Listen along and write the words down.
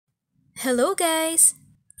Hello guys!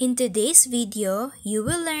 In today's video, you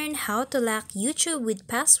will learn how to lock YouTube with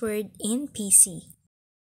password in PC.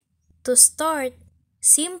 To start,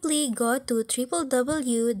 simply go to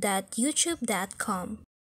www.youtube.com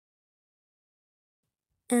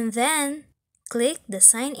and then click the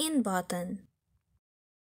sign in button.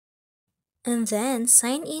 And then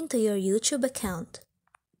sign in to your YouTube account.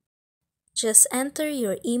 Just enter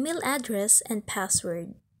your email address and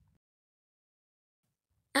password.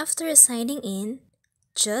 After signing in,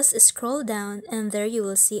 just scroll down and there you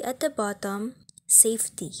will see at the bottom,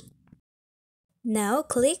 Safety. Now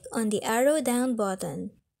click on the arrow down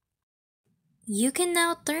button. You can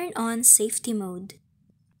now turn on Safety Mode.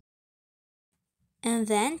 And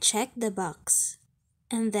then check the box.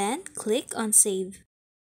 And then click on Save.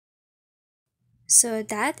 So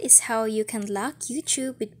that is how you can lock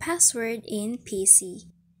YouTube with password in PC.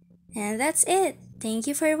 And that's it. Thank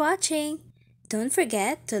you for watching. Don't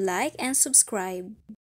forget to like and subscribe.